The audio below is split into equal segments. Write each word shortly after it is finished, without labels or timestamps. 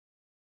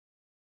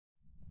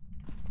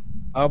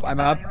Oh,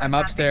 I'm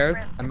upstairs.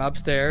 I'm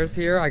upstairs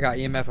here. I got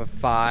EMF of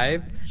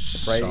 5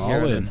 right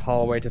here in this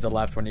hallway to the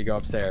left when you go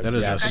upstairs. That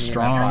is yeah, a EMF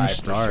strong 5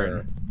 start. for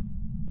sure.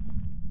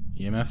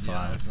 EMF 5.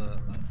 Yeah,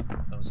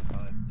 that was a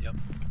 5. Yep.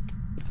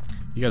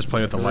 You guys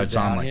play with the Is it lights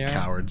on down like here?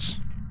 cowards.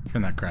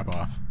 Turn that crap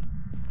off.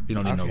 You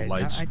don't need no Okay,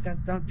 lights.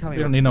 don't tell me.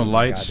 You what don't need to no do with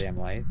lights. Goddamn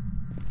lights.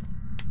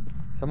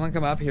 Someone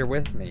come up here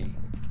with me.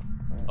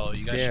 Oh,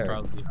 you guys should Scared.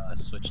 probably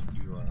switch to the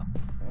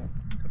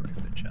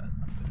regular chat.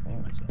 I'm gonna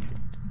mute myself.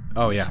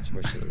 Oh yeah.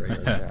 Switch to the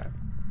regular chat.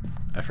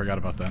 I forgot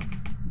about that.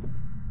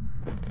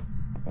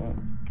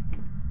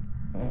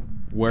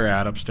 Where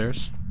at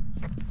upstairs?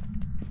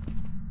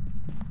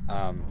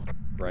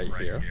 Right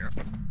here.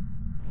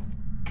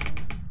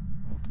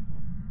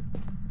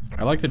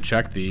 I like to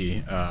check the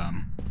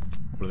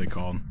what are they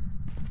called?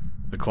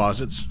 The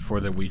closets for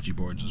the Ouija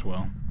boards as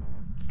well.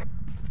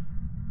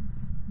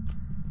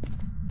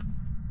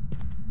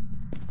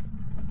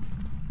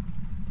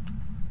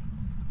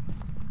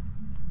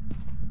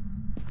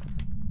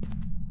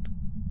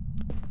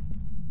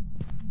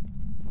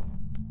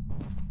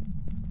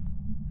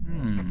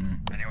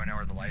 Anyone know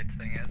where the lights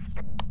thing is?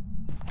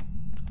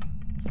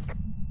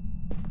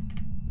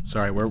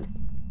 Sorry, where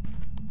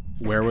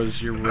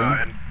was your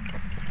room?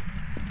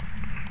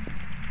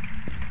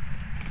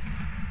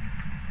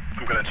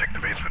 I'm gonna check the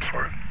basement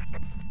for it.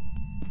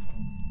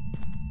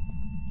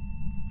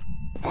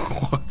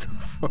 What the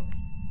fuck?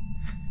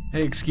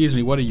 Hey, excuse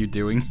me, what are you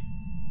doing?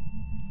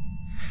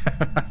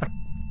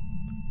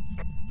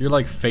 You're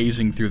like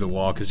phasing through the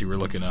wall because you were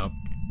looking up.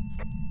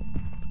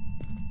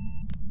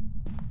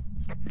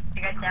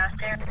 You guys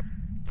downstairs?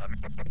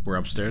 We're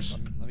upstairs.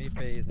 Let me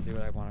phase and do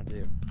what I want to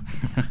do.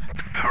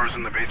 Power's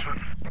in the basement.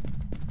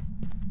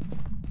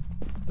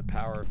 The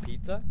power of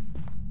pizza?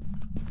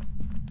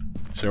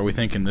 So are we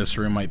thinking this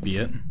room might be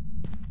it?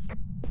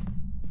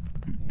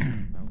 I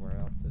don't know where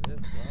else it is.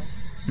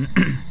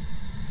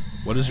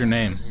 Well, What is your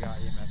name? we got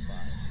EMF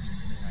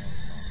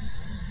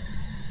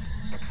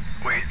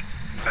 5. Wait,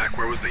 Zach,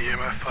 where was the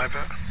EMF 5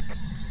 at?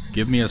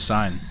 Give me a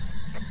sign.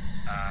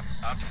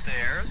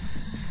 Upstairs,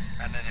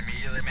 and then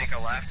immediately make a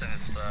left, and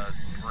it's the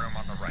room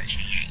on the right.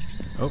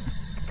 Oh,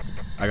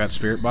 I got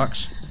spirit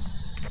box.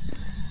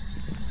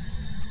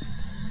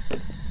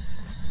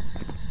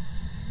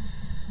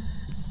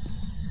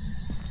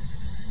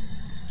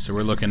 So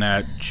we're looking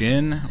at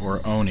Jin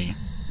or Oni.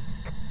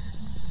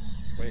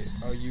 Wait,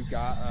 oh, you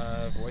got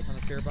a voice on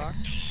the spirit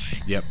box?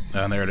 Yep,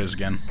 and there it is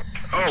again.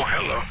 Oh,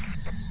 hello.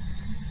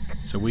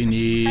 So we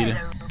need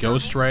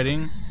ghost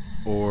writing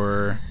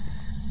or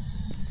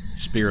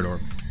spirit orb.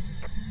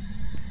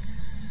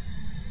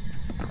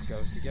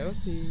 Ghosty,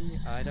 ghosty.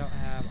 I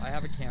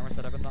have a camera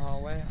set up in the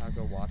hallway. I'll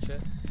go watch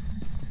it.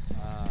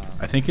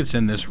 I think it's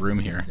in this room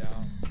here. I don't have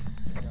to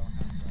write it down.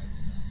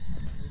 I'm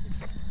gonna move the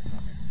camera. It's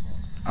not making call.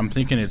 I'm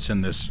thinking it's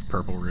in this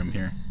purple room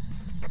here.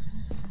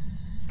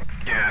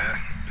 Yeah,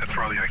 that's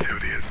where all the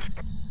activity is.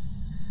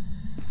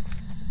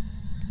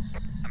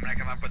 I'm gonna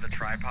come up with a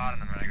tripod,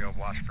 and then I'm gonna go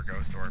watch for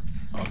ghost orbs.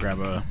 I'll grab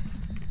a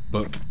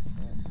book.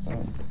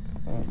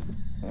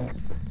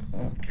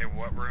 Okay,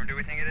 what room do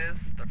we think it is?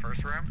 The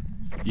first room?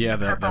 Yeah,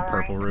 that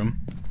purple room.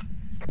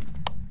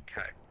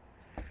 Okay.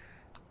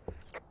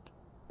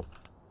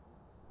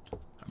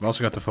 I've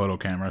also got the photo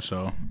camera,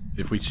 so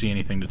if we see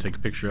anything to take a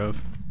picture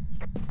of.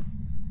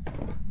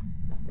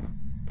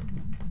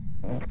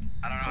 I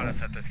don't know how to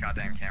set this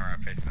goddamn camera up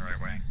facing the right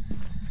way.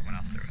 Someone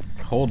else do it.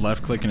 Hold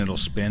left click and it'll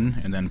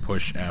spin, and then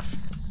push F.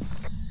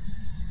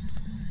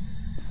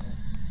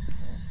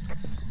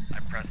 I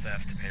press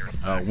F to pay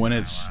respect. When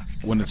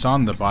it's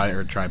on the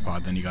or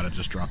tripod, then you gotta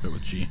just drop it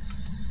with G.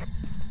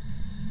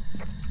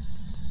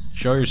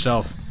 Show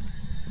yourself.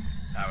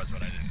 That was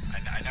what I didn't.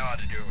 I know how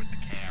to do it with the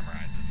camera.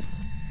 I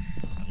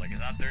was like, it's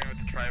not doing it with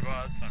the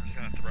tripod, so I'm just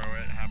gonna throw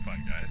it. Have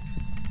fun, guys.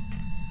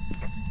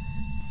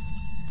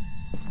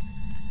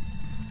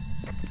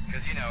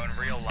 Because, you know, in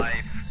real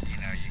life, you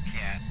know, you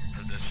can't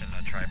position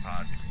a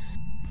tripod.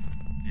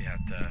 You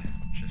have to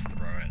just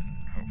throw it and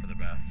hope for the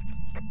best.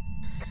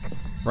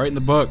 Right in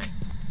the book.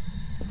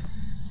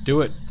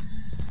 Do it.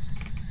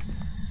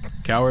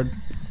 Coward.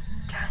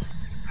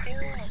 Do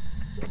it.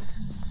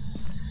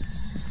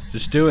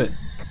 Just do it.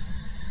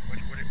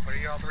 What are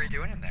you all three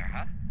doing in there,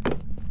 huh?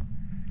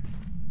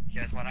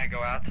 You guys want to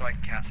go out so I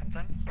can catch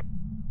something?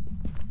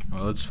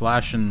 Well, it's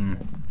flashing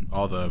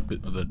all the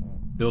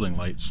building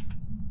lights.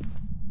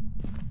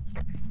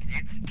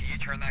 Can you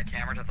turn that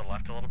camera to the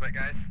left a little bit,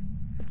 guys?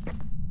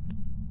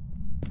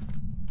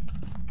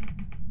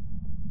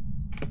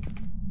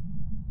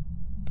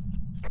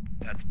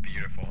 That's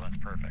beautiful. That's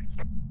perfect.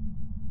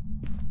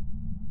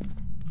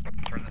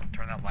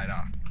 Turn that light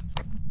off.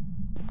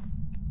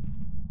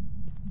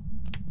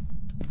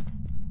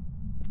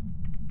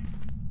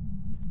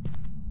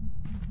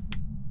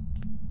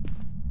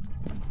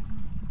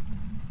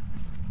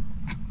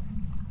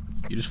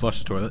 You just flushed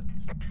the toilet.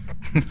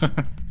 Can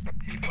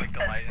you flick the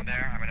light in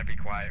there? I'm gonna be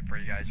quiet for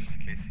you guys just in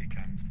case he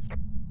comes.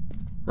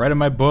 Right in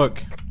my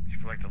book. You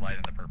flick the light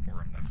in the purple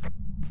room though.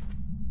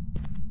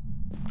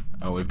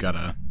 Oh, we've got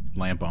a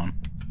lamp on.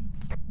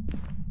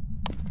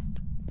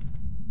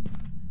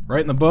 Right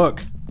in the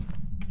book.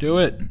 Do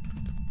it.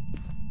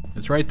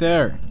 It's right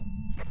there.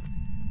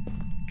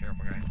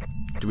 Careful, guys.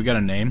 Do we got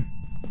a name?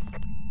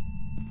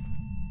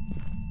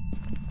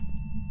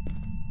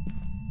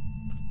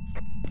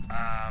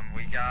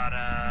 We got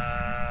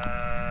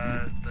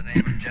the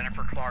name of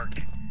Jennifer Clark.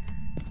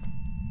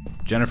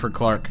 Jennifer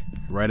Clark.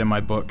 Right in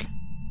my book.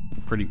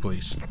 Pretty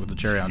please. With the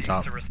cherry on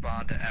top. To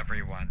respond to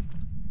everyone.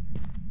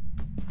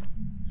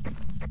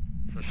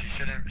 So she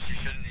shouldn't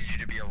need you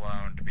to be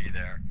alone to be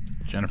there.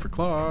 Jennifer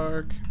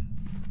Clark.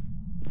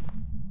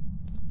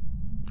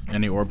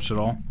 Any orbs at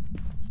all?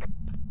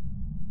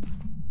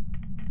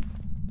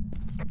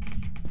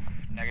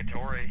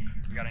 Negatory.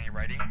 We got any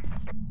writing?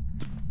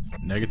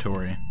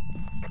 Negatory.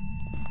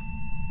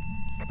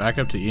 Back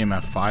up to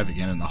EMF 5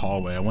 again in the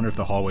hallway. I wonder if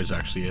the hallway's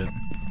actually it.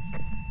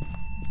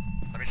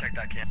 Let me check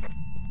that cam.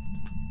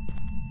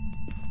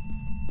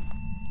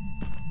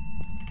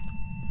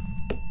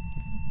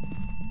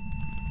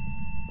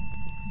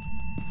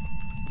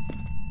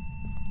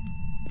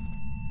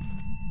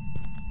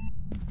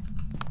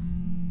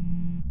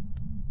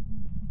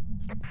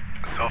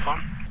 Cell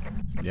phone?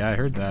 Yeah, I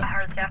heard that. I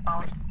heard cell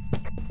phone.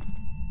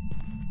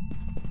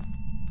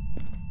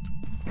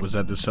 Was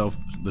that this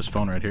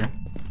phone right here?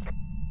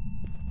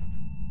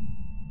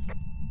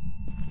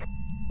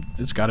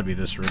 It's gotta be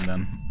this room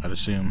then, I'd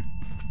assume.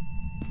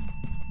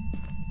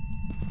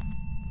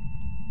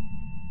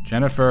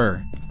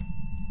 Jennifer!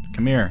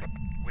 Come here.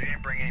 We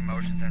didn't bring any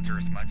motion sensor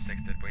or smudge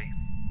sticks, did we?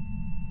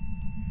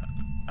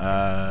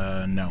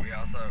 No.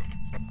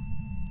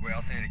 We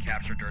also need to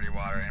capture dirty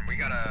water, and we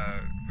got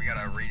a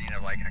reading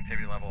of like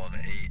activity level of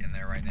 8 in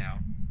there right now.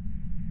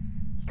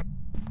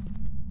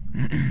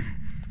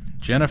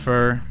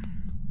 Jennifer,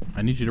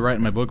 I need you to write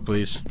in my book,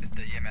 please. Is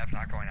the EMF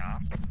not going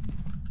off?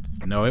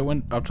 No, it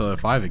went up to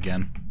 5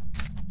 again.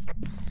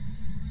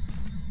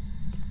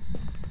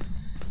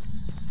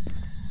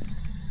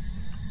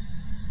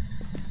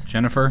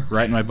 Jennifer,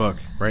 write in my book,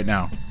 right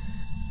now.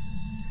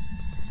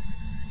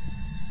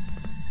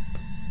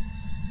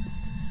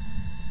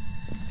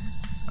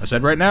 I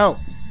said right now!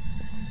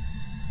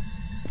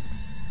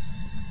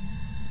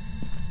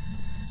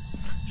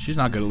 She's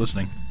not good at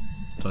listening,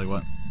 tell you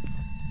what.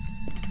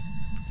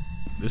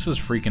 This is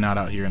freaking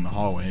out here in the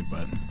hallway,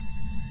 but...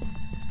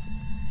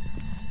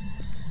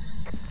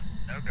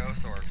 No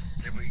ghost orbs.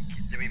 Did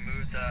we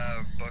move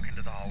the book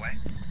into the hallway?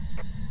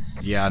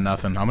 Yeah,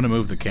 nothing. I'm gonna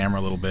move the camera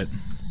a little bit.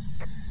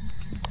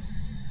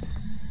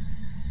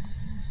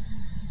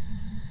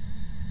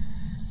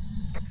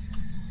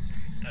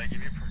 Did I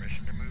give you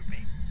permission to move me?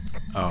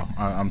 Oh,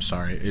 I'm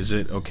sorry. Is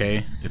it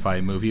okay if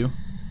I move you?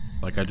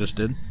 Like I just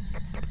did?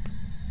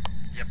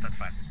 Yep, that's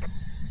fine.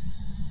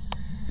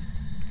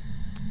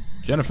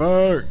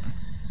 Jennifer!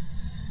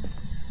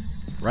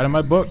 Write in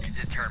my book. You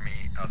did turn me.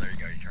 Oh, there you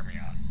go. You turned me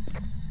on.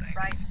 Thanks.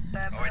 Right.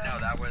 Oh wait, no,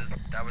 that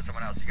was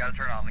someone else. You gotta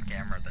turn on the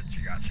camera that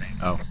you got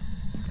changed. Oh.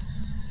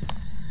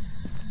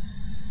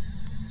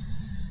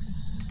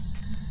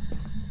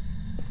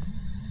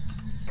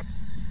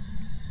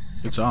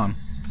 It's on.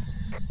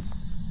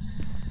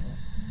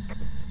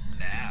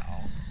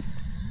 Now.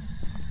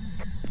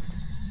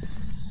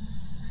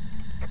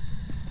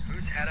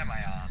 Whose head am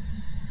I on?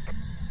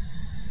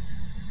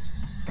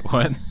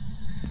 What?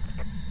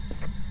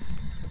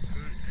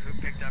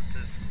 Who picked up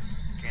this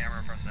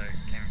camera from the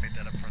picked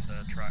that up from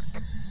the truck?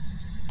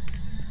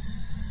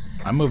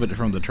 I move it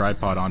from the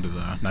tripod onto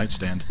the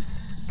nightstand.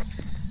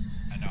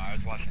 I know, I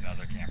was watching the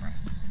other camera.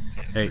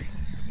 Hey,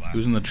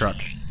 who's in the truck?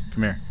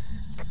 Come here.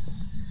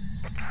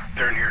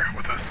 They're in here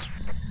with us.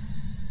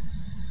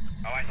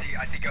 Oh, I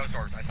see ghost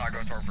orbs. I saw a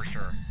ghost orb for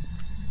sure.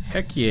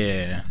 Heck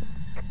yeah.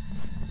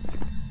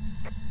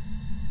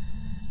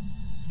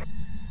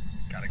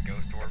 Got a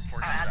ghost orb for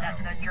you. Add that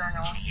to the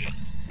journal.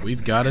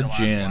 We've got a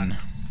gin.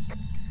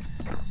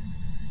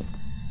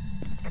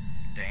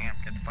 Damn,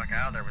 get the fuck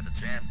out of there with the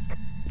gin.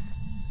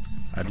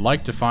 I'd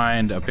like to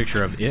find a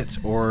picture of it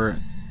or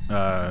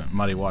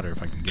muddy water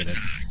if I can get it.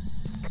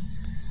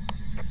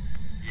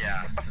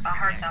 Yeah, since I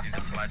heard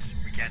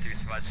we can't do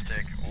smudge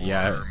stick or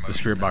Yeah, the motion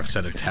spirit box sensors.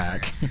 said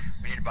attack.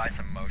 We need to buy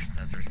some motion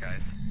sensors,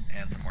 guys,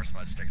 and some more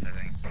smudge sticks, I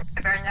think.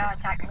 You better not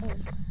attack me.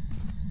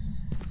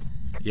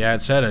 Yeah,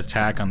 it said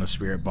attack on the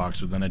spirit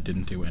box, but then it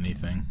didn't do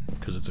anything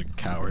because it's a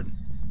coward.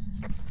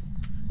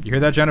 You hear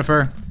that,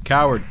 Jennifer?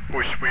 Coward.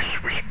 We should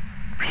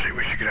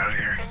get out of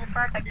here.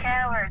 Jennifer the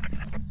coward.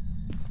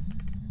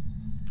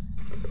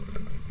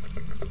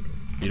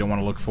 You don't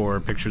want to look for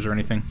pictures or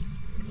anything?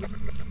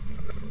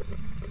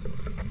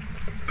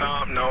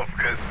 No,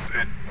 because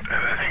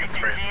I think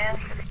it's right.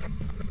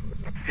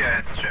 Yeah,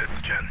 it's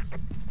Jen.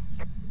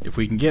 If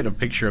we can get a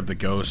picture of the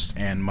ghost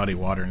and muddy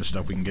water and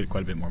stuff, we can get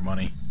quite a bit more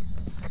money.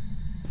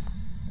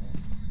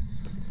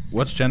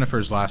 What's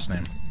Jennifer's last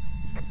name?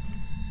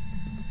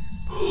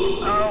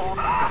 Oh.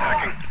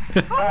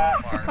 Attacking.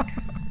 Mark.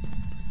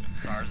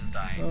 Stars is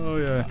dying. Oh,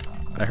 yeah.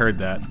 I heard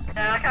that.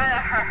 I kind of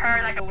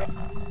heard like a...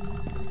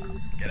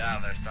 Get out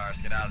of there, Stars.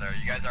 Get out of there.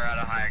 You guys are at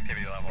a high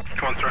activity level.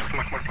 Come on, Stars. Come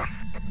on.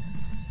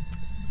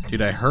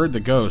 Dude, I heard the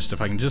ghost.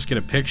 If I can just get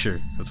a picture,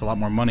 that's a lot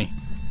more money.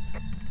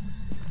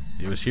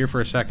 It was here for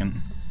a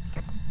second.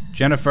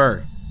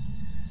 Jennifer!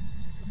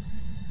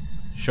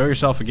 Show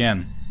yourself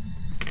again.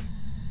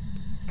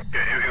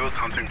 Yeah, it was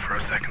hunting for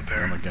a second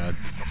there. Oh my god.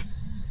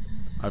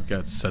 I've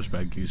got such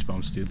bad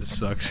goosebumps, dude. This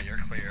sucks. Yeah, you're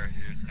clear.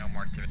 There's no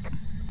more activity.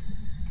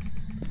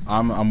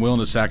 I'm willing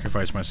to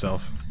sacrifice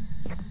myself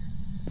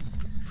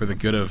for the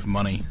good of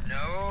money.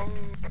 No.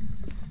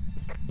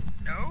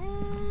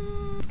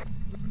 No.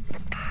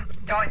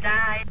 Don't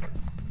die.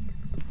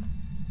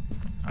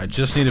 I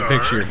just need a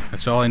picture.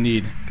 That's all I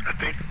need.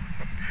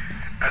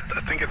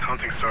 I think it's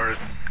hunting stars.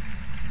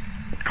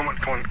 Come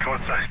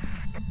inside.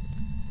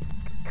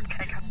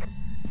 Okay, come.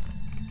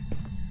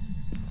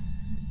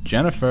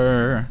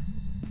 Jennifer.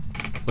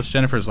 What's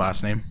Jennifer's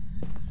last name?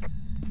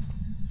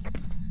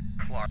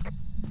 Clark.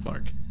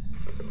 Clark.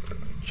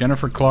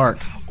 Jennifer Clark.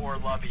 Or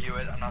Love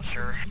Hewitt, I'm not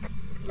sure.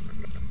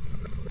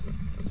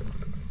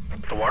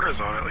 The water's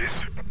on at least.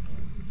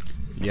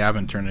 Yeah, I've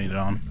been turning it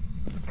on.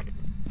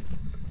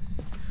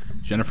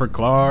 Jennifer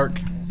Clark.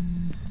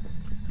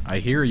 I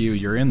hear you.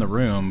 You're in the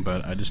room,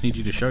 but I just need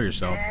you to show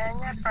yourself.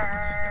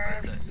 Jennifer.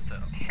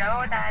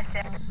 Show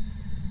thyself.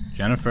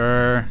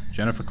 Jennifer.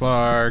 Jennifer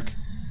Clark.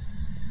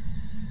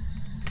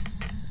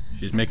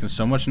 She's making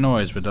so much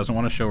noise, but doesn't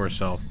want to show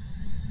herself.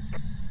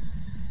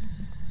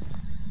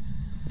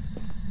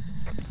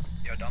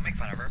 Yo, don't make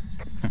fun of her.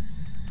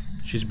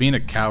 She's being a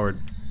coward.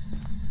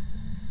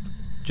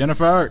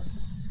 Jennifer.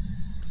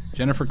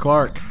 Jennifer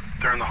Clark.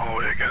 They're in the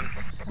hallway again.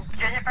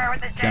 Jennifer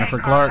with the J. Jennifer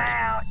call Clark.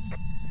 out.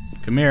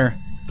 Come here.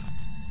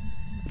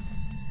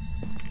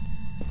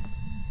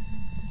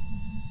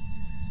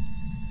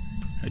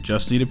 I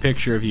just need a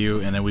picture of you,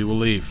 and then we will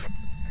leave.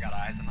 I got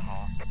eyes in the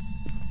hall.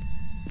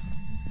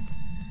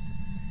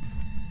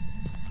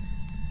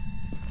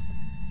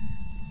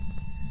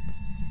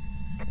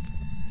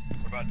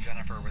 What about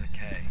Jennifer with a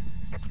K?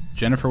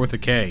 Jennifer with a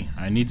K.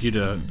 I need you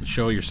to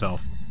show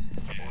yourself.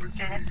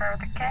 Jennifer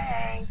with a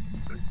K.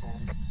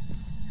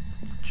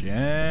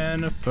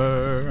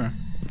 Jennifer.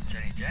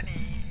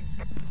 Jenny.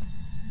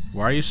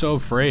 Why are you so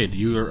afraid?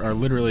 You are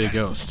literally a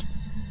ghost.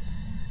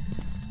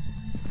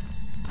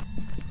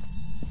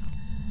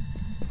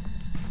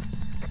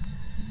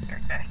 You're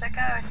just a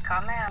ghost.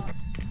 Come out.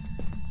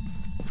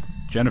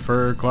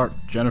 Jennifer Clark.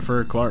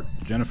 Jennifer Clark.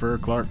 Jennifer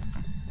Clark.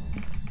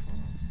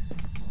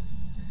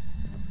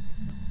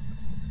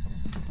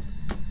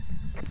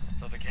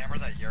 So the camera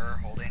that you're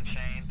holding,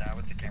 Shane, that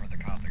was the camera that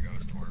caught the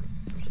ghost orb,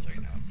 just so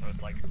you know. So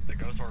it's like the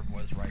ghost orb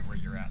was right where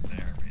you're at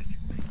there,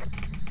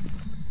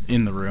 basically.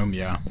 In the room,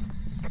 yeah.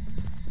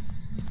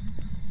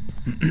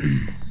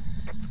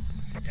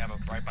 Yeah, but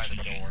right by the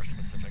door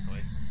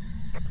specifically.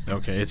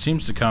 Okay, it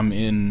seems to come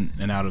in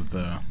and out of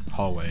the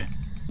hallway.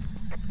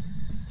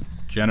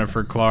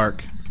 Jennifer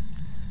Clark.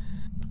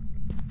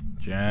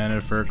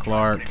 Jennifer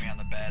Clark. Putting me on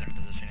the bed and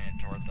positioning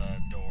it toward the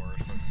door,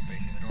 so it's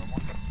facing the door more.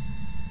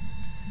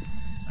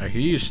 I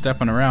hear you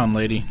stepping around,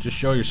 lady. Just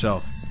show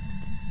yourself.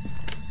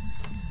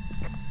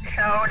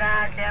 Show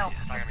thyself.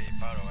 It's not gonna be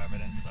photo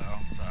evidence though,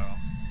 so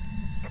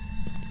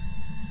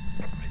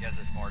I guess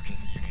it's more just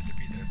you need to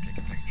be there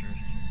taking pictures.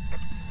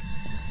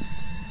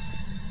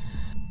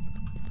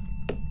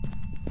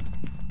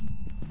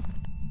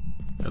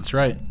 That's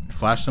right.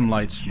 Flash some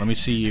lights. Let me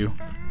see you.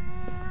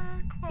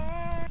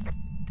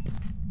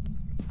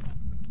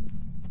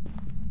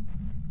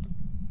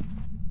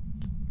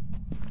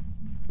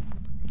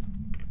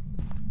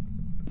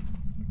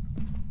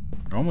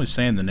 Normally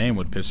saying the name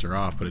would piss her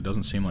off, but it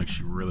doesn't seem like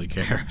she really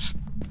cares.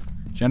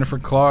 Jennifer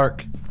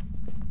Clark.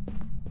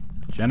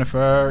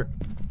 Jennifer.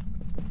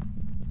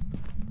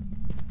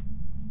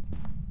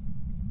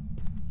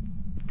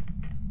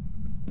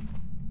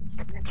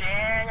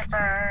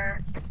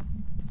 Jennifer.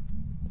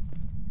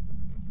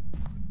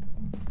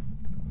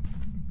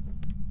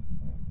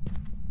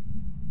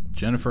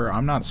 Jennifer,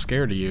 I'm not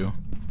scared of you.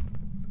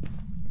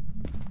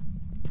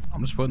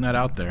 I'm just putting that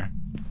out there.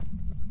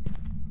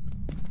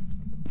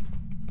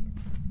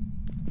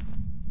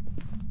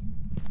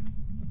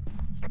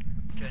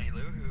 Jenny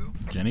Lou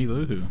Who. Jenny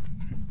Lou Who.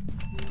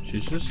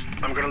 She's just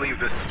I'm gonna leave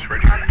this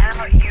ready I'm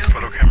out you.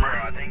 photo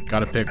camera. I think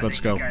got a pick. Let's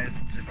go. you guys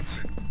just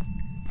should,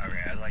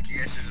 okay, like you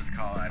guys should just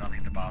call it. I don't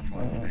think the boss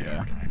wants to.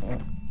 Yeah.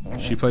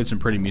 Okay. She played some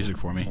pretty music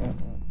for me.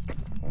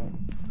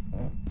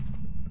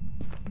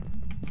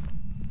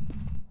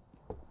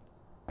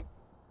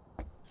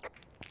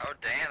 Oh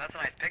damn, that's a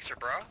nice picture,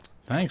 bro.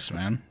 Thanks,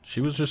 man.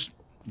 She was just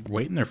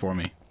waiting there for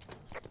me.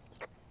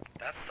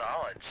 That's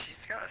solid. She's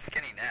got a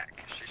skinny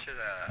neck. She should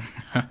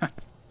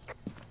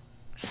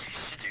she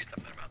should do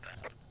something about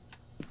that.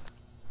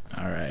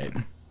 Alright.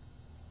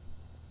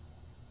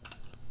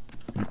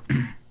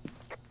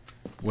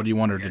 What do you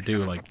want her to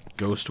do? Like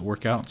ghost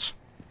workouts?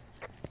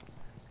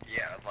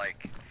 Yeah,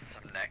 like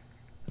some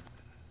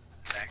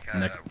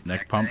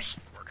Neck pumps?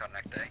 Day. Work on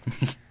neck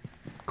day.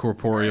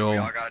 Corporeal We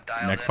all got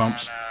dialed neck in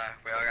pumps? On,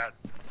 we all got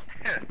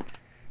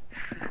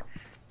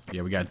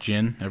Yeah, we got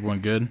gin. Everyone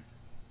good?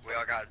 we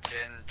all got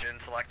gin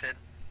selected.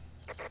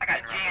 I got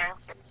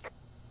Jen.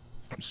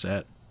 I'm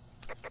set.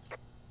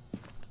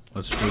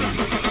 Let's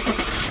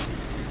move.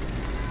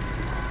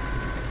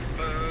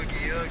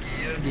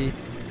 Oogie.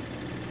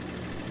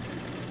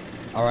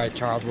 All right,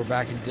 Charles, we're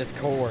back in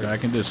Discord.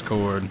 Back in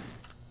Discord.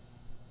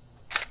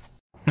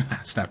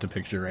 Snapped a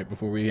picture right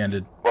before we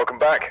ended. Welcome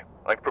back.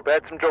 I've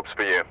prepared some jobs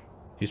for you.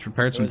 He's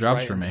prepared some It was jobs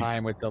right for in me.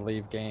 time with the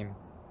leave game.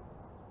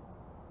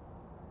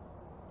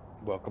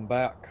 Welcome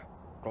back.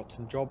 Got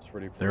some jobs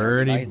ready for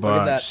 30 nice. Look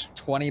at bucks. that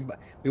 20.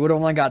 We would have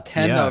only got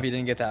 10 Yeah. though if you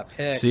didn't get that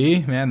pick. See,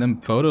 man, them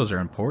photos are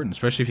important,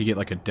 especially if you get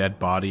like a dead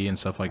body and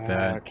stuff like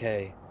that.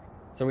 Okay.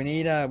 So we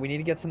need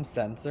to get some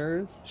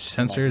sensors.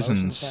 Some, like, Sensors motion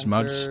and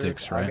smudge sensors.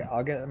 sticks, right?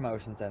 I'll get a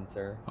motion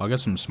sensor. I'll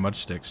get some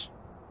smudge sticks.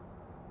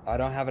 I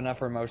don't have enough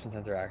for a motion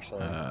sensor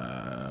actually.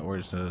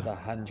 Where's It's the?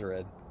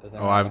 100. Does Oh,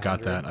 anyone have I've got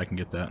 100? that. I can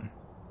get that.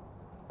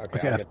 Okay,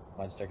 Okay, I'll get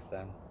smudge sticks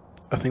then.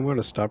 I think we're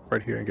gonna stop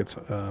right here and get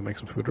make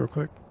some food real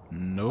quick.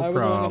 No I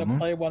was only gonna problem.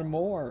 play one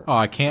more. Oh,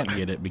 I can't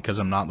get it because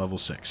I'm not level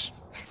 6.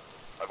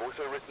 I've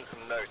also written some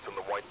notes on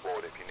the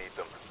whiteboard if you need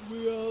them.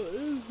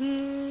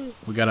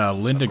 We got a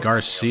Linda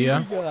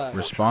Garcia. Yeah.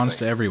 Responds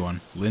to everyone.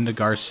 Linda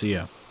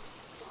Garcia.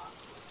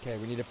 Okay,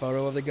 we need a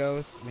photo of the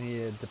ghost. We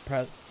need a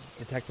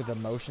detect with a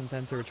motion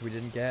sensor, which we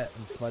didn't get,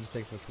 and smudge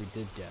sticks, which we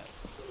did get.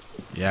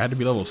 Yeah, I had to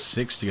be level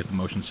 6 to get the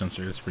motion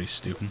sensor. That's pretty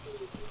stupid.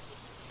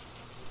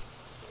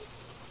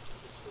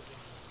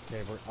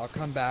 Okay, I'll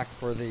come back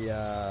for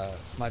the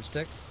smudge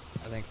sticks.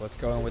 I think let's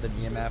go in with an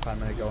EMF. I'm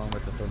gonna go in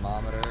with the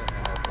thermometer and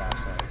a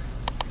flashlight.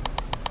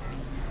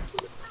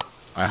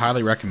 I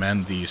highly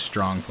recommend the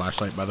strong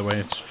flashlight, by the way.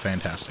 It's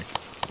fantastic.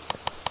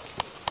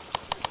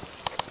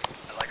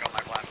 I like all my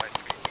flashlights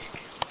to be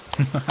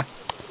weak.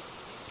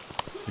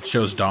 It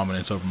shows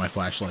dominance over my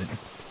flashlight. Yeah,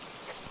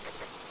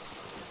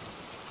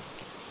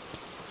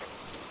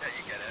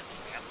 you get it.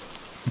 Yeah.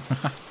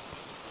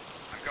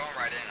 I'm going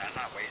right in. I'm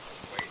not waiting,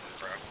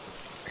 bro.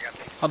 I got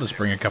things I'll to just do.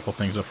 bring a couple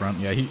things up front.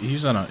 Yeah,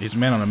 he's a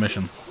man on a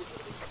mission.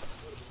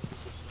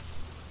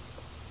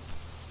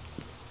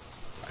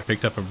 I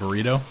picked up a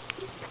burrito.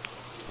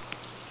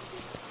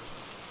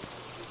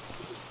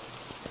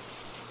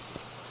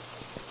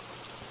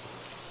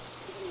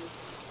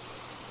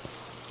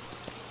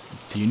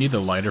 Do you need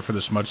the lighter for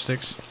the smudge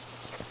sticks?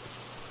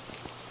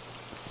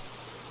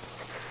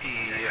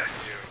 Yes.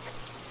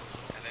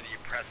 And then you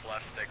press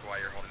left stick while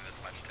you're holding the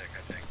smudge stick, I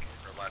think.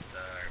 Or left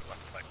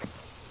click.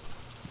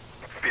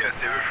 Yeah,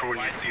 save it for when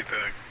you see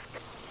the...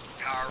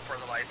 Power for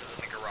the lights is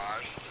in the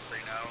garage, just so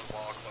you know.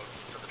 Wall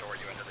closest to the door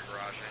you enter the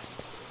garage in.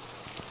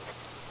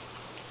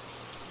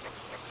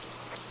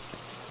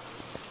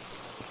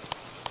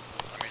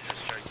 Let me just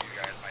show you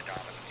guys my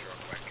dominance real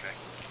quick, okay?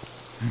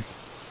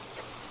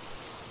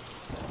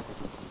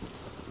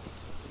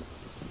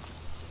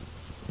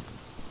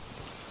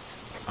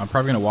 I'm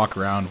probably gonna walk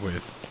around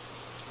with,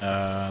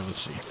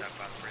 let's see. Is that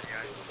fun for you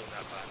guys? Is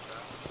that fun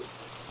stuff?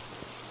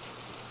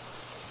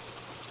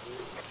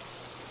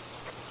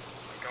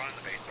 I'm going in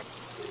the basement.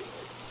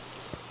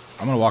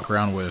 I'm gonna walk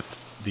around with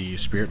the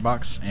spirit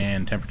box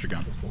and temperature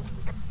gun.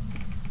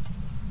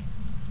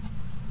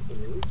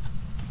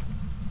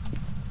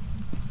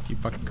 Keep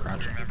fucking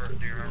crouching. Do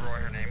you remember what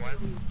her name was?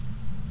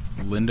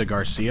 Linda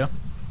Garcia.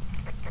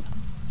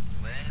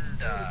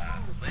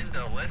 Linda,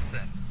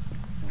 listen.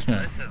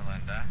 Listen,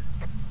 Linda.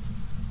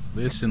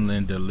 Listen,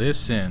 Linda,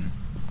 listen.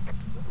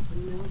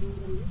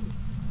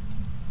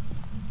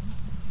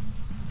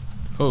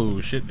 Oh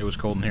shit, it was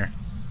cold in here.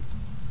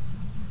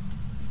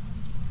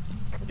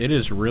 It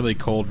is really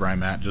cold where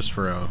I'm at, just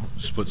for a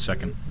split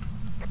second.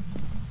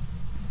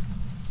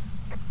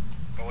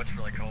 But what's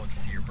really cold?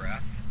 Just see your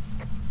breath?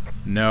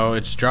 No,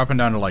 it's dropping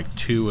down to like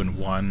 2 and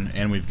 1,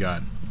 and we've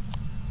got...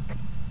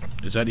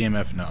 Is that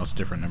EMF? No, it's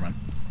different, never mind.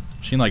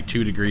 I've seen like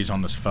 2 degrees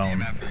on this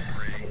phone. EMF is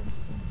 3.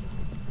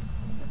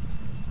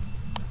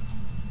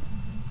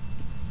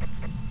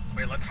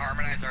 Wait, let's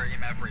harmonize our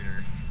EMF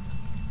readers.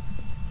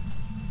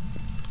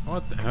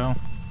 What the hell?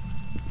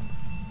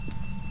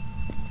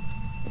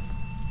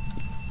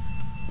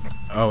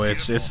 Oh,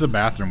 it's the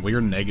bathroom.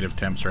 We're negative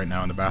temps right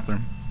now in the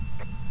bathroom.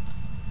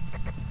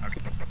 Okay,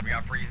 we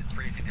got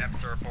freezing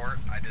temps to report.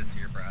 I did see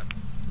your breath.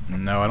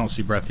 No, I don't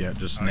see breath yet,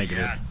 just Oh,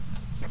 negative. yeah.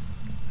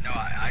 No,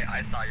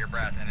 I saw your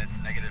breath, and it's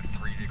negative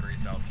 3 degrees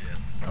Celsius.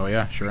 Oh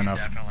yeah, sure We enough.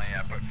 definitely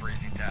put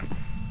freezing temps.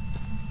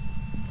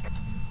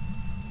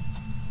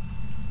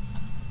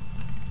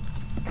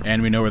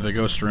 And we know where the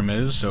ghost room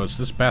is, so it's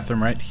this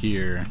bathroom right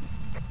here.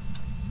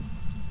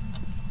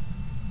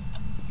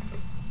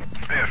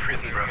 Yeah,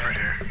 freezing breath right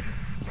here.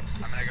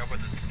 I'm gonna go put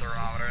the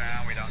thermometer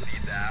down. We don't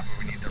need that, but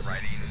we need the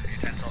writing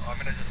utensil. Oh, I'm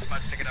gonna just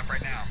smudge stick it up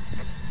right now.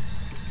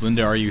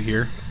 Linda, are you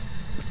here?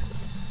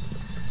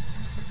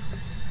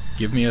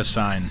 Give me a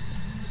sign.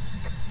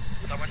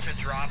 Someone should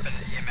drop an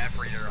EMF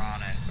reader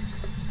on it.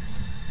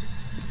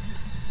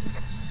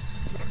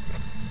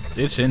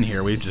 It's in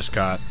here. We've just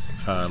got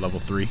level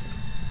 3.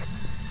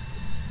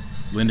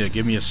 Linda,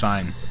 give me a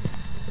sign.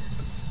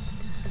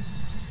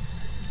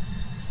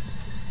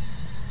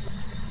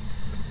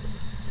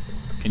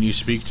 Can you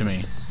speak to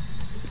me?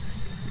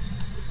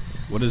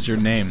 What is your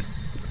name?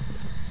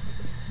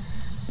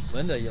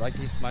 Linda, you like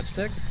these smudge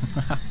sticks?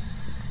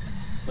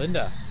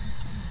 Linda.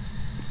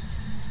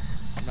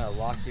 I'm gonna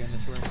lock you in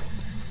this room.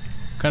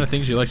 kind of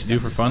things you like to do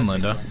for fun,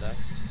 Linda?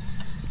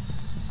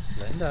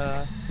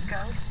 Linda.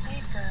 Ghost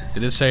maker.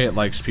 Did it say it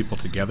likes people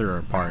together or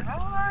apart? How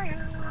are you?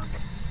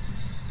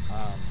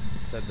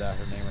 Said that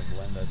her name was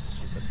Linda, so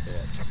she's a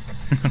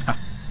bitch.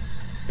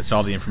 That's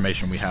all the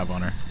information we have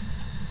on her.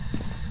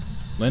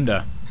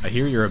 Linda, I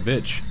hear you're a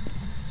bitch.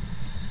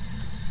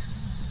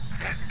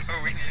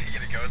 But we need to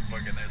get a ghost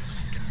book in there so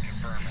she can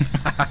confirm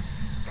it.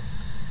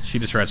 She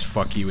just writes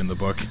 "fuck you" in the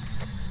book.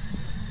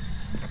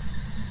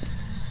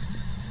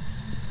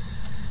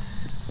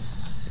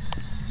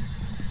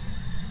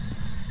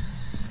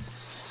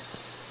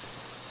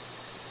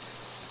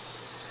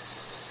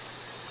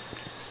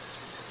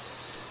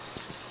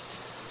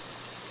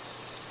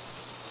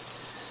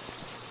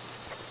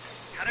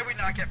 How did we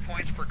not get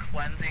points for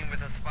cleansing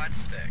with a smudge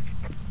stick?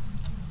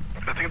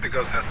 I think the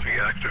ghost has to be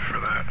active for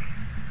that.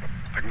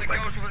 Like, The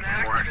ghost was more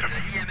active,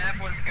 active. the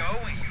EMF was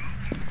going.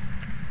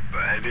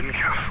 But it didn't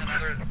count.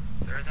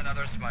 There's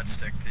another smudge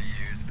stick to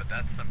use, but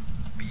that's some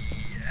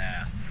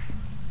BS.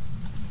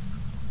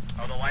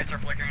 Oh, the lights are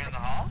flickering in the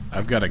hall?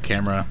 I've got a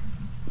camera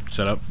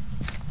set up.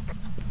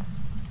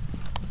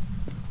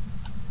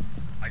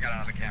 I got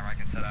another camera I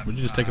can set up. What'd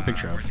you just take a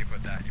picture of? Where'd you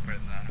put that? You put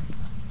it in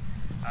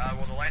the...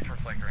 well, the lights were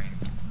flickering.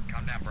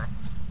 Calm down, bro.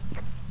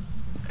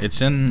 It's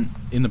in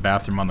the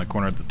bathroom on the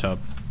corner of the tub.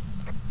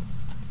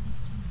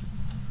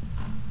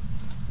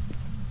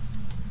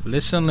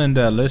 Listen,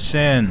 Linda,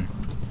 listen.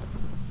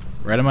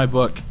 Right in my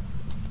book.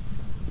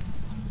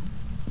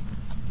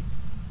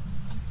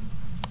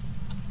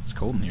 It's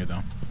cold in here,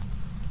 though.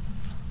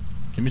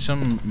 Give me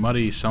some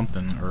muddy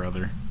something or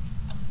other.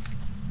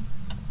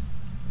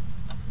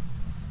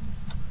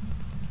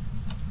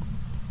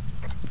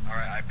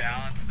 Alright, I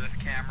balanced this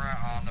camera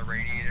on the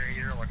radiator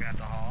heater looking at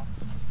the hall.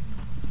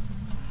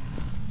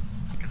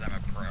 Because I'm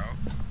a pro.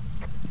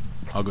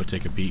 I'll go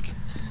take a peek.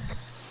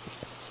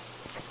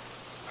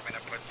 I'm gonna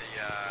put the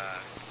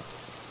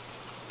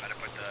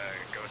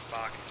ghost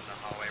box in the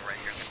hallway right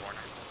here in the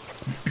corner.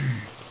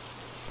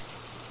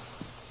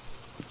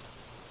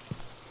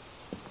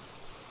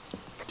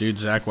 Dude,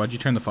 Zach, why'd you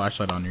turn the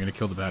flashlight on? You're gonna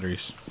kill the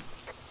batteries.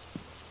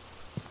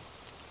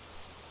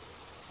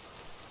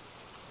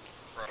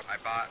 Bro, I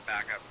bought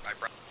backup. I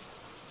brought...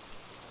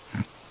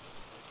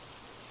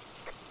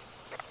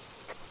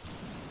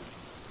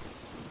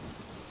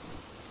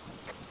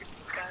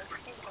 Ghost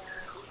maker.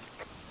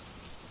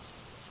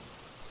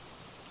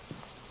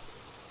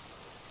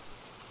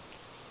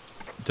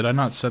 Did I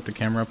not set the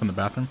camera up in the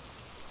bathroom?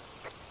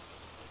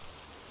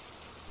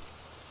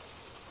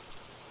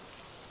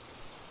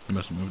 I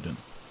must have moved it.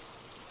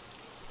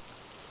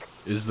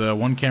 Is the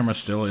one camera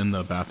still in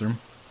the bathroom?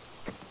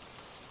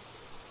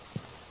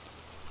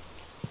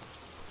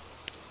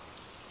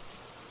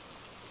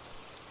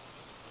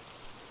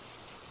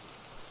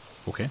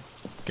 Okay,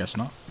 guess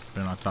not.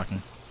 They're not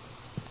talking.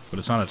 But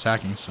it's not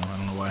attacking, so I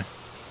don't know why.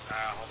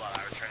 hold on,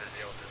 I was trying to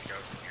deal with this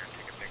ghost in here and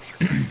take a picture.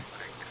 I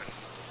couldn't.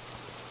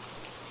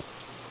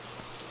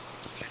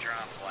 She turned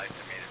off the lights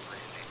and made it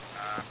breezy.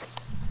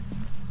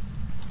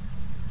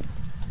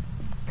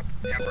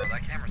 Yeah, bro,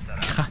 that camera's set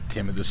up. God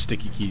damn it, the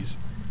sticky keys.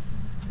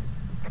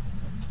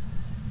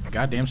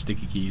 Goddamn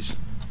sticky keys.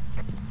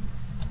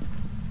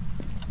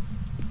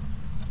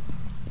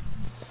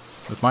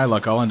 With my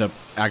luck, I'll end up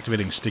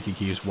activating sticky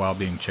keys while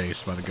being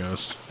chased by the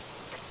ghost.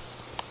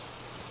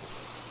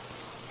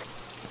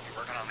 You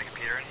working on the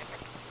computer in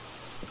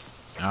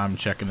here? I'm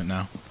checking it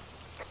now.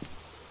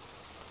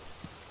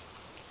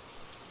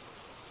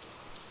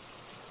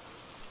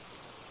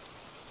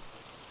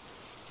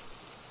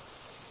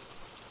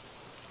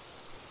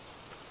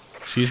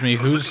 Excuse me,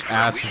 whose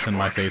ass is in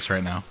my face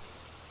right now?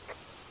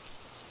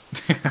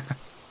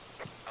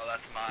 Oh,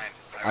 that's mine.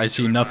 I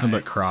see nothing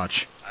but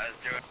crotch. I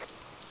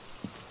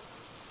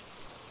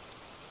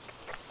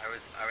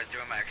was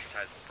doing my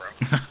exercises,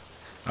 bro.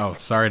 Oh,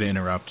 sorry to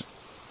interrupt.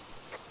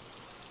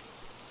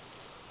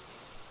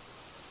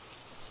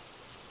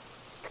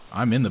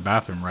 I'm in the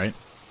bathroom, right?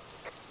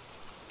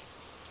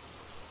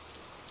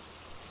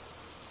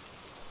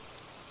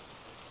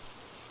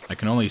 I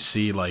can only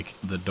see, like,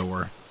 the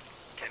door.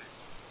 Can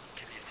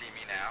you see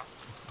me now?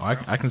 Oh,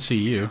 I can see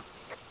you.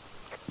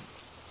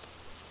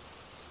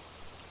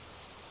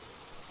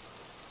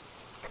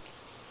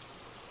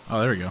 Oh,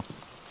 there we go.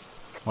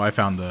 Well, I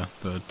found the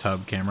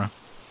tub camera.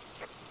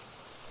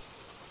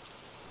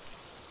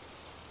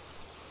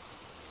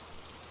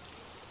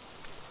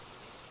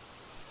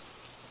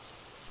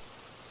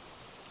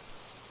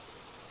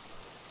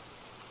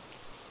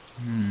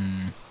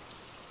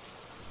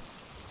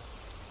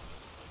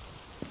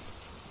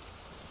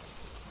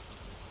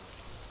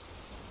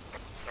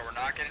 So we're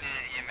not getting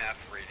an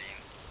EMF reading.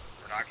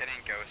 We're not getting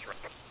ghost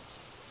reading.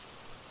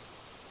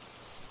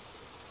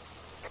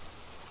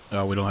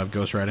 Oh, we don't have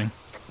ghost writing?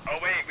 Oh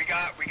wait, we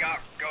got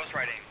ghost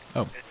writing.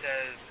 Oh. It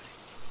says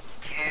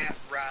can't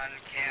run.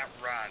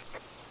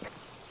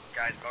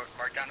 Guys,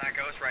 mark down that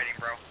ghost writing,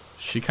 bro.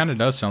 She kind of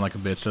does sound like a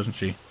bitch, doesn't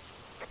she?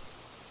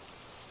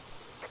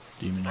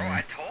 Demon. Bro,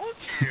 I told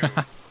you.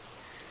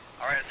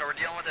 Alright, so we're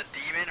dealing with a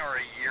demon or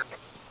a year.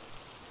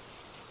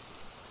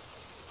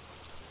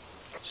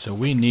 So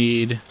we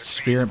need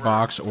spirit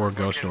box or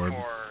ghost orb.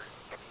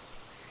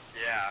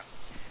 Yeah,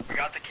 we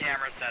got the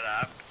camera set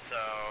up, so,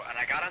 and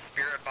I got a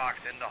spirit box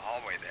in the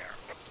hallway there,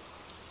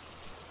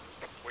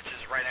 which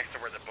is right next to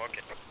where the book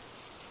is.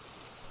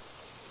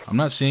 I'm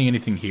not seeing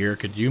anything here.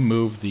 Could you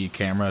move the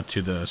camera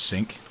to the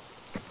sink?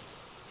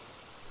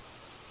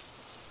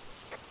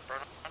 Bro,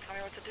 don't tell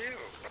me what to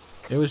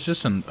do. It was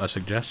just a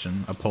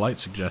suggestion, a polite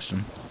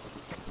suggestion.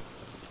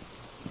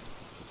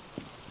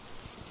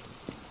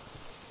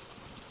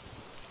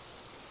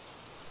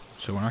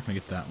 So we're not going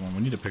to get that one.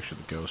 We need a picture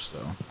of the ghost, though.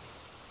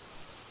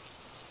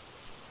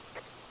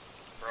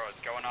 Bro,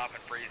 it's going off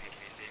and freezing. Can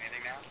you see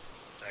anything now?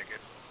 Is that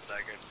good? Is that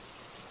good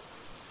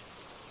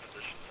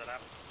position set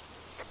up?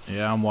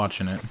 Yeah, I'm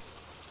watching it.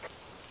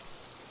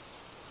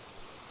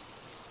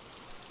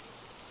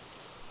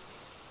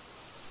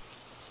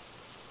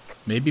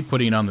 Maybe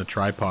putting it on the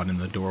tripod in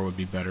the door would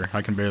be better.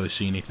 I can barely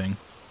see anything.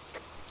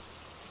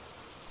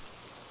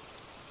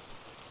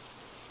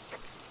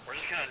 We're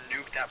just gonna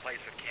nuke that place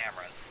with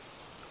cameras.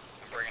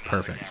 I'm bringing another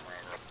Perfect. camera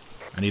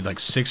over. I need like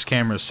 6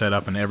 cameras set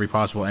up in every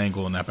possible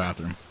angle in that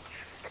bathroom.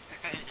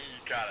 You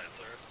got it,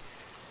 sir.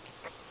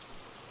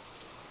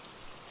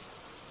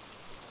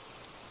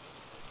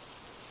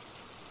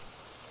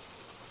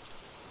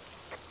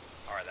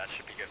 Alright, that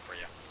should be good for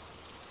you.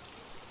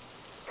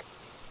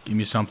 Give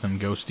me something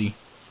ghosty.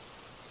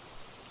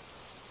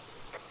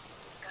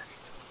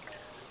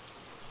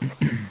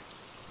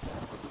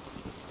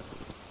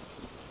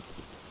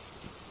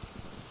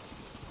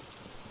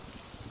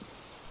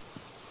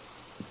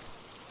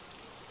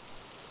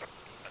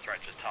 That's right,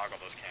 just toggle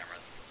those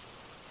cameras.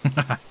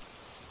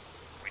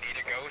 We need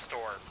a ghost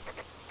orb.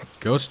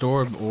 Ghost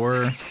orb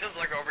or Just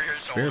look over your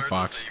spirit shoulders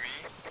box. and see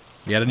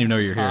me. Yeah, I didn't even know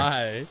you were here.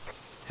 Hi.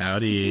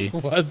 Howdy.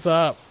 What's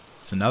up?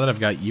 So now that I've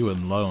got you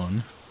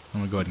alone,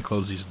 I'm gonna go ahead and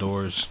close these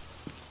doors.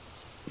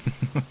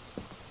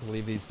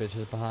 Leave these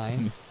bitches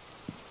behind.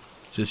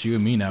 It's just you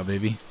and me now,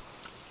 baby.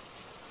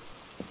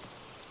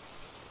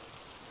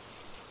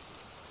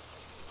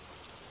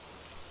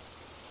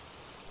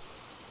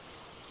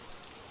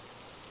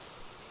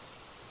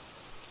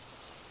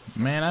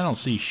 Man, I don't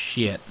see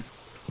shit.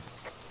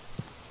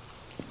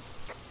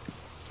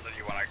 So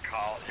you wanna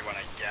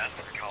guess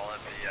or call it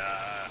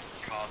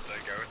the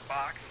ghost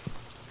box?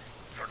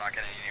 If we're not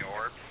getting any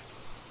orbs?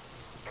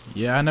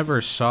 Yeah, I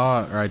never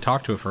saw, or I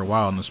talked to it for a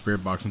while in the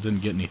spirit box and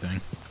didn't get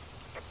anything.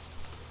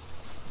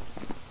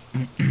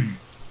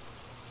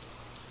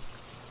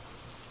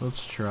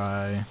 Let's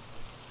try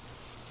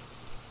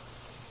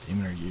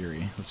Demon or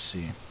Yuri. Let's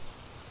see.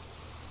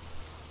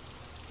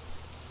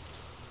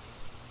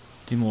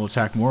 Demon will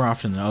attack more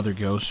often than other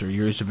ghosts, or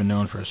Yuris have been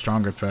known for a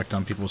stronger effect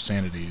on people's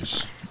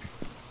sanities.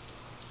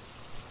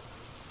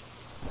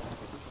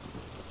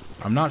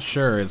 I'm not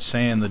sure. It's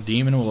saying the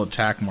demon will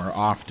attack more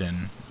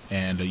often,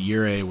 and a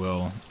Yurei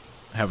will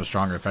have a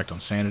stronger effect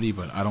on sanity,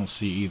 but I don't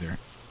see either.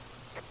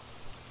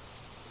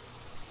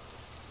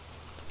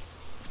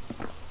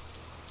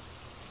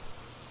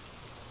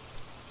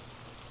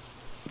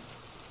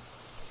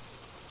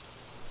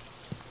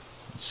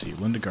 Let's see,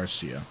 Linda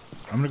Garcia.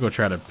 I'm gonna go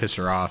try to piss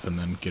her off and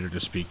then get her to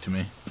speak to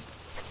me.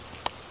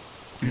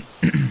 You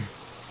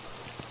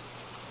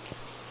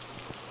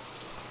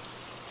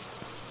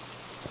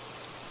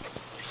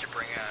should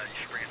bring a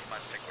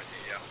smudge stick with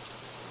you, yo.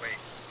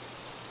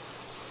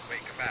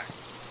 Wait, come back.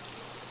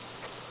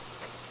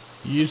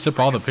 You used up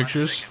all the Bring a smudge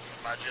pictures? stick and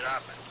smudge it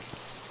up.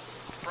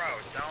 Bro,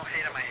 don't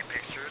hate on my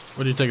pictures.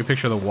 What, did you take a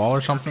picture of the wall or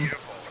something?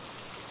 Beautiful.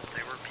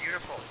 They were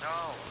beautiful.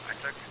 No, I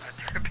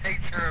took a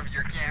picture of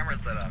your camera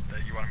setup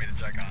that you wanted me to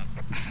check on.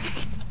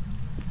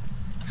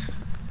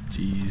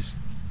 Jeez.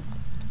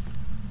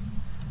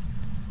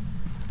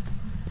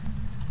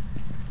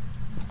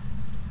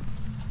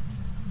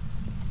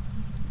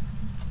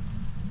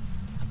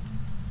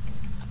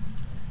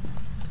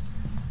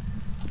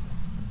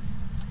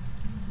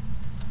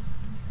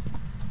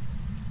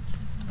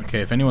 Okay,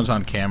 if anyone's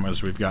on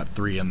cameras, we've got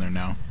 3 in there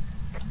now.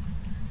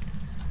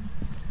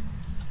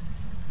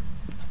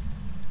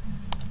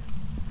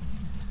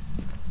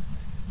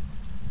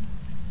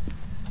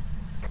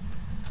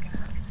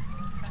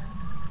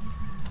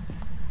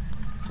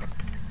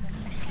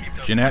 Keep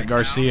those Jeanette mics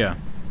Garcia.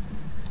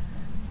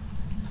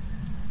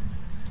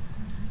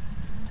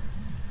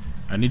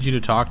 I need you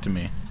to talk to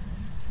me. down.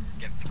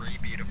 Get 3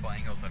 beautiful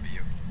angles of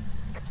you.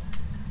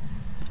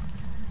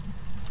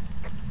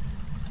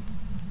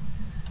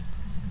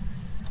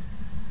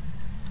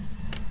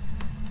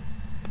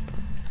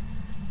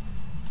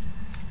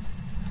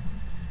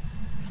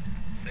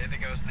 Say the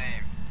ghost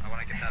name. I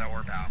want to get that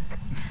orb out.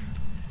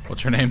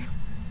 What's her name?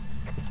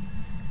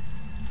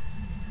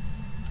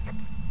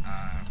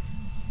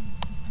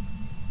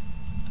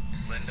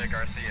 Linda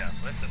Garcia.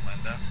 Listen,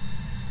 Linda.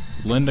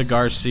 Linda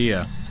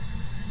Garcia.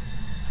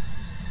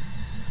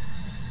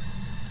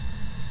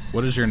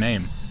 What is your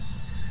name?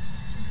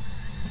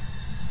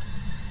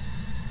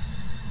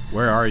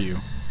 Where are you?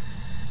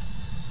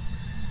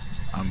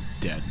 I'm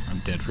dead. I'm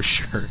dead for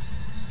sure.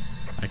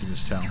 I can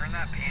just tell. Turn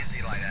that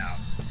pansy light out.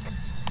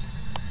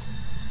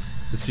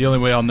 It's the only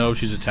way I'll know if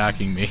she's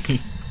attacking me.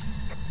 It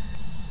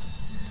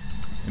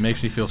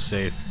makes me feel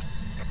safe.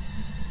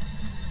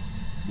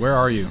 Where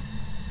are you?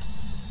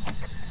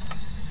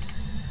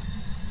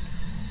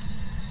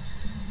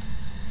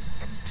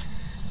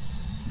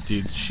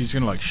 Dude, she's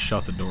gonna like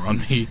shut the door on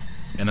me,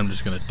 and I'm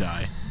just gonna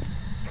die.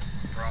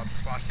 Bro, I'll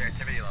just watch the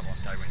activity level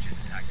and tell you when she's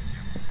attacking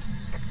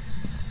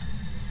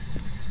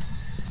you.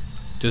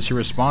 Does she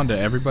respond to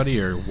everybody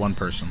or one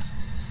person?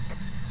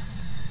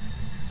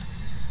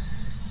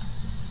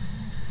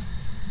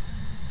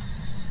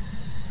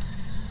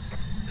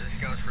 This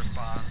ghost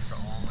responds to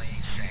only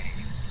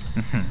Shane.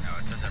 No,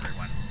 it says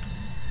everyone.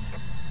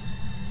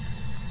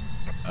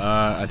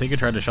 I think it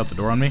tried to shut the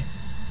door on me.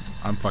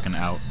 I'm fucking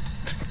out.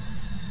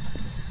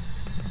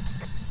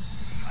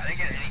 I didn't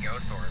get any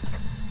ghost orbs.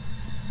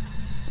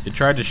 It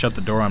tried to shut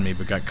the door on me,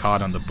 but got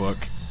caught on the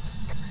book.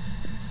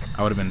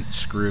 I would have been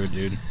screwed,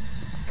 dude.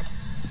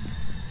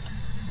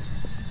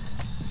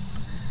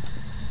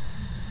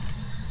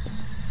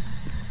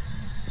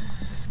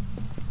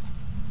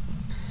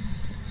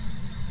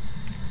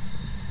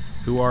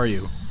 Who are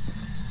you?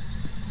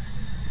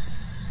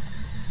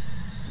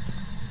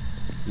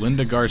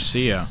 Linda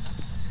Garcia.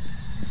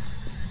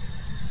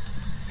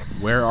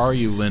 Where are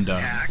you, Linda?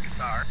 Yeah,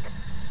 sorry.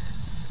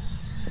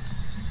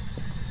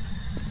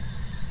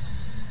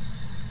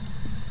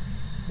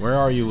 Where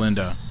are you,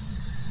 Linda?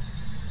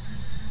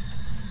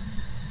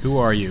 Who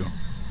are you?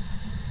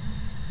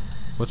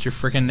 What's your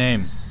frickin'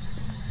 name?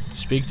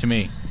 Speak to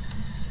me.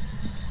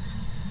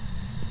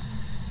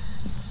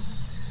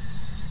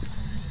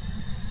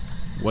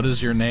 What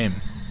is your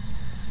name?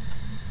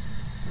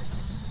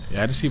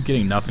 Yeah, I just keep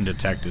getting nothing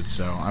detected,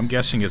 so I'm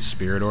guessing it's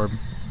Spirit Orb.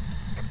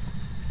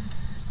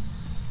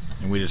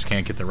 And we just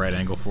can't get the right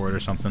angle for it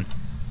or something.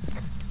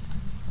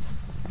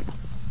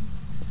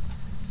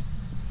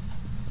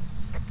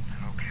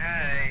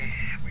 Okay,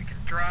 we can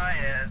try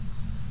it.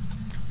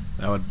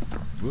 That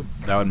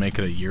would make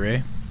it a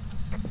Yurei.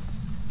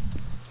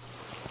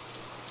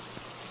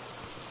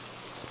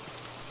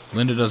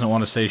 Linda doesn't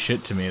want to say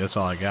shit to me, that's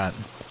all I got.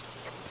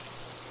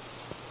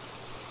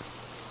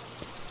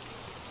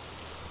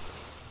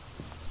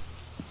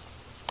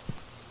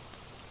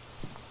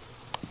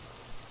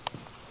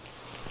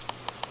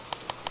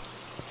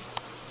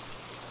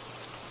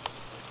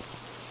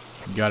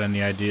 Got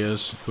any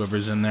ideas,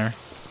 whoever's in there?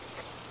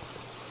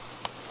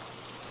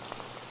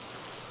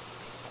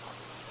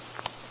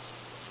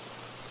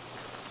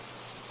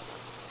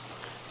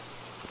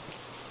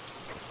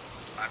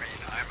 I mean,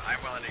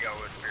 I'm willing to go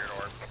with Spirit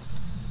Orb.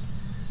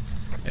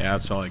 Yeah,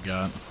 that's all I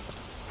got.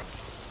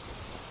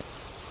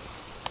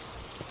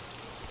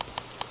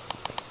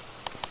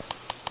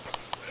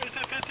 It's a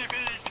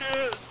 50-50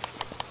 chance.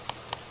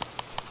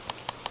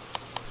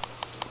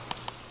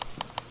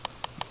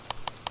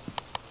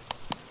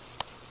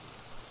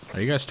 Are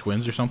you guys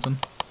twins or something?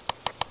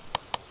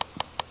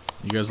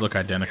 You guys look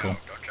identical. Go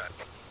try.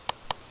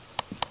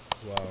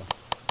 Whoa.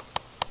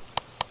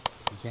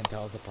 You can't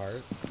tell us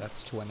apart?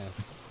 That's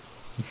twinist.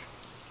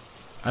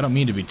 I don't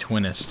mean to be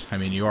twinist. I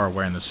mean, you are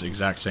wearing the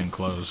exact same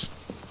clothes.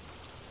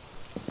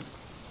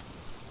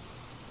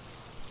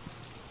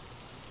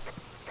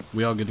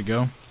 We all good to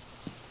go?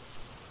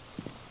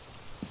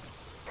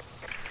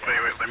 Wait,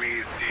 let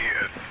me see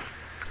if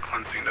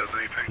cleansing does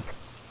anything.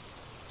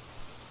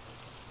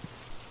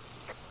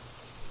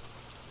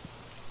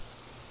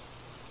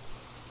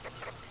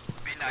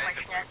 Be nice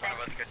if one of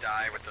us could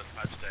die with the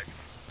smudge sticks.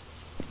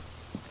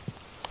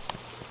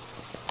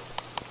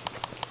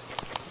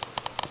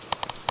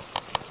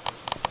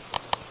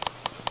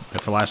 The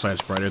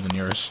flashlight's brighter than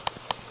yours.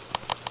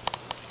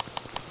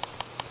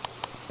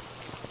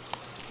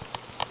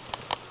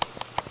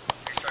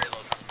 Let me show you a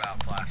little something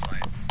about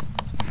flashlights.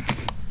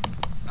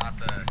 Not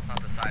the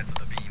size of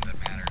the beam that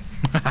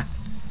matters.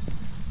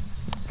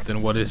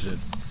 Then what is it?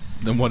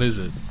 Then what is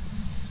it?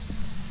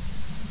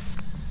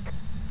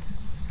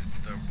 It's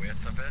the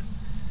width of it.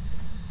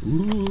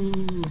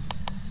 Ooh.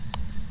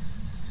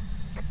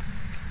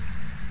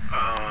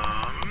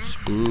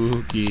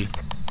 Spooky.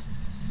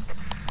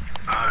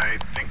 I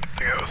think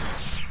the ghost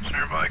was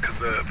nearby because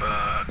the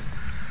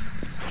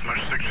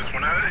smudge stick just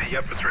went out.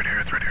 Yep, it's right here.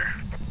 It's right here.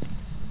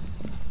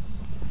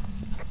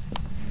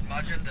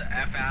 Smudging the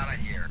F out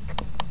of here.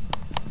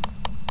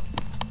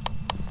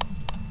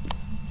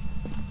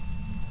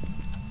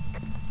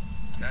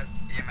 Is that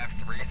EMF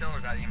 3 still, or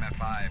is that EMF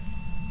 5?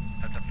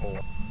 That's a 4.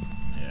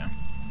 Yeah.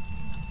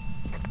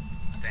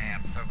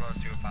 Damn, so close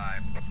to a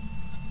 5.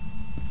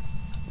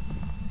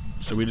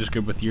 So we just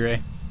good with Yurei?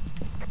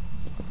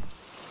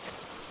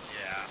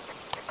 Yeah.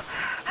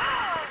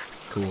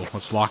 Cool.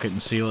 Let's lock it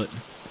and seal it.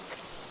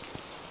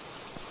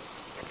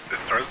 Did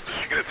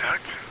she get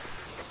attacked?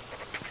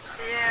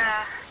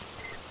 Yeah.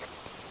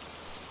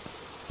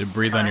 Did it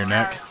breathe on your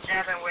neck?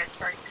 Jabbing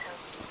whispering to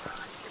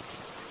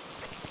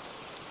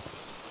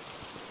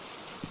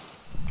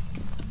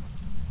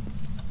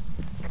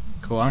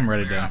Cool. I'm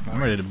ready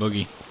to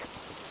boogie.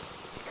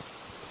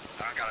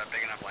 I don't got a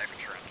big enough life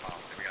insurance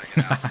policy. We gotta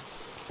get out.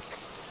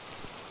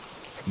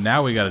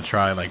 Now we gotta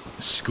try like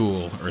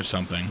school or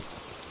something.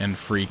 and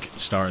freak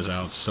stars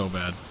out so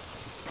bad.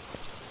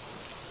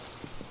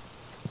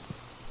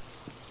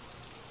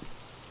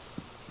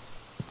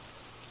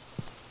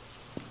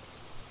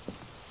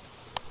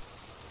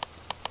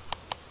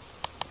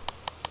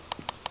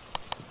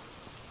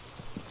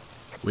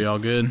 We all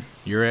good?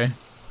 Ure?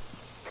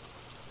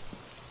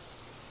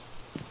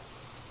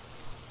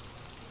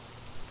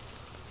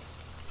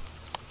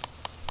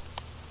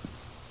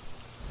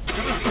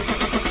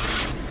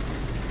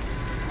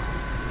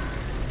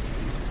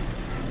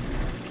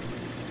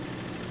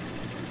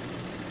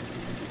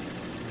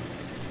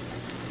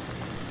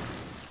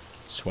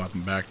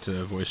 Swapping back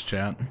to voice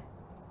chat.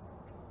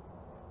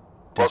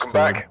 Welcome Discord.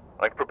 back.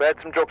 I've prepared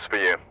some jobs for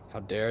you. How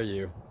dare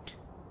you?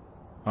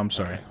 I'm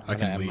sorry. Okay, I I'm gonna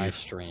can end my leave.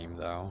 stream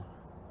though.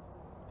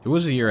 It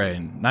was a Ure.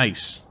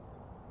 Nice.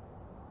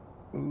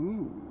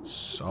 Ooh.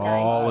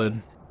 Solid.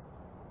 Nice.